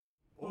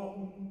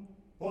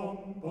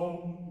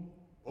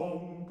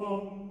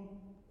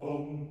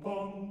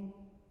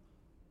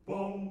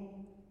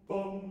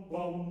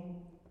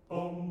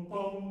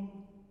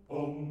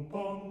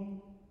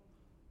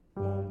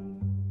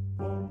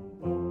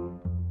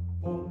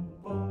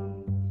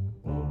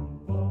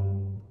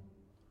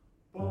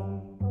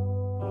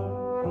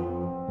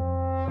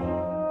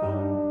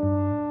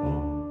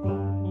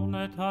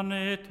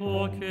ונתנה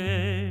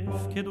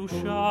תוקף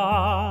קדושת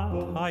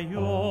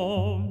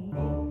היום,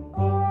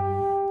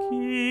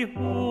 כי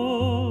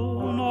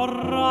הוא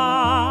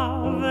נורא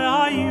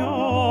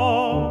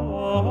והיום,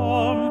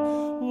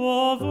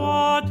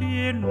 ובוא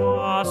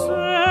תנשא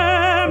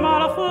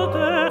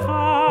מלכותך,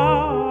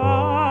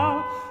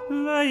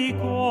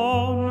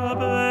 וייכון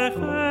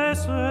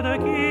בחסד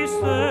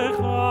כיסאך,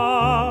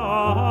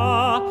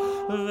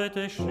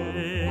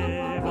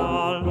 ותשב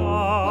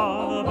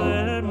עליו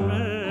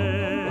באמת,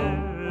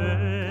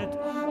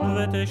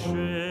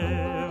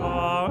 ותשב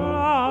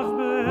עליו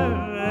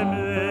באמת.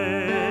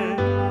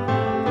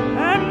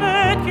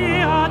 אמת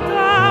כי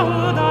אתה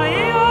הוא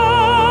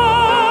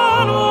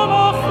דיין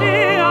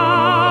ומוכיח,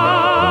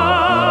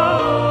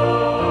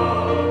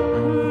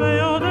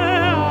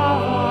 ויודע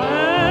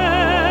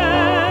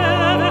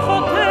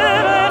וחוטא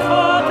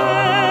וחוטא.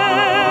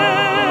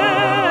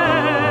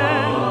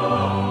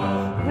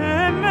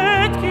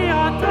 אמת כי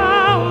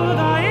אתה הוא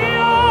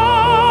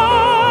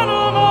דיין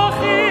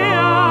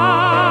ומוכיח,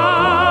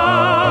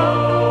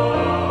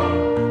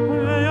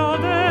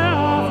 ויודע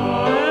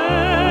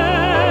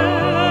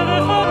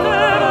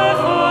וחוטא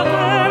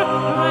וחוטא,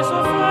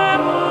 וסופר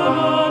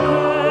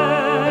ומודה.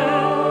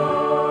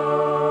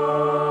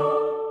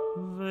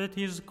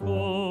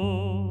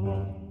 ותזכור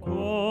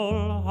כל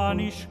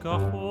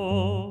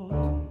הנשכחות,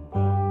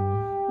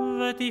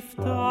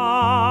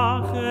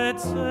 ותפתח את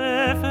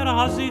ספר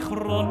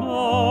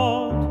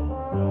הזיכרונות,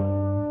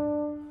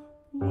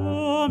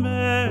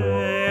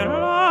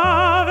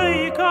 ומאליו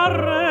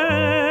יקרא,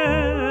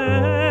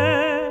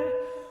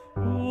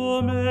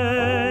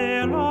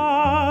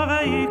 ומאליו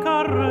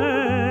יקרא,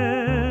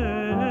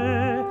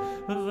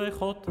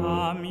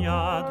 וחותם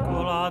יד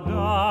כל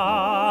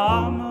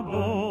אדם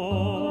בו,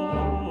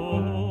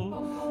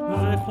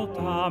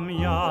 וחותם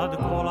יד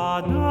כל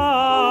אדם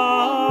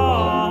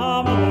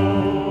בו.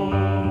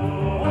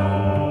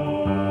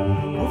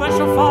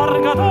 ובשופר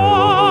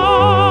גדול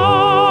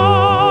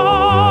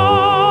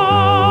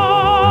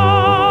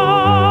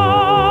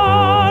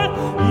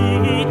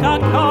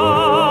ייתקע,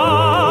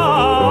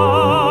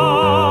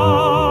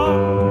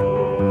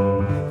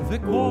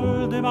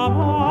 וקול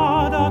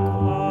דממה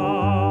דקה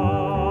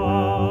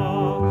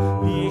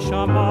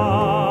יישמע,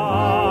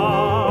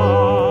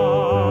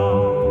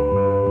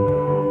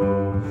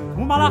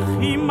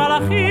 ומלאכים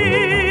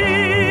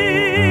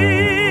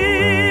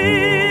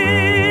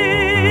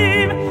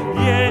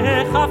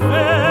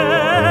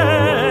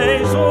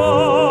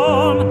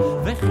יחפזון,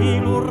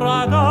 וחילו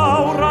רדה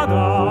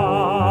ורדה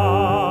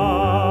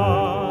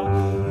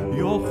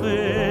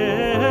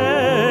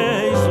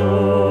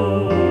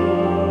יוחזון.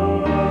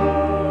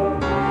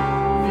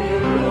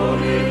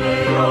 וילוני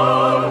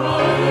ליום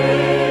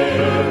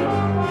מהיר,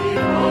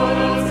 יפול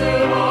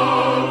צבא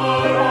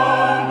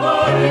מרום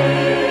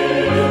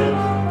בהיר,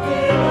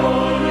 כלא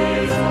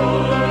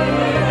יזכור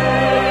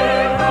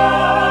ללב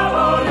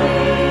הבונים.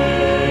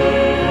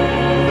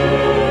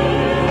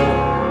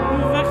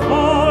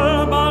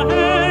 וכל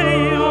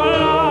באי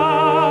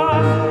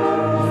עולם,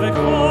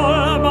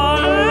 וכל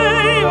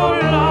באי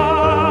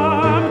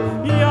עולם,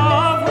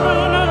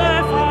 יעברון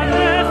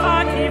לפניך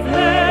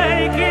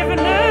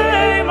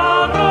כבני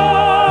מרום.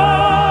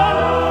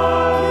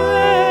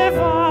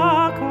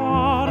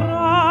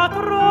 לבקרת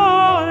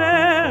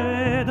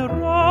רועד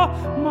רוע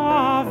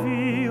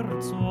מעביר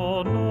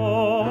צונו,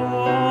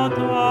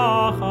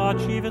 תחת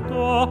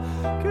שבטו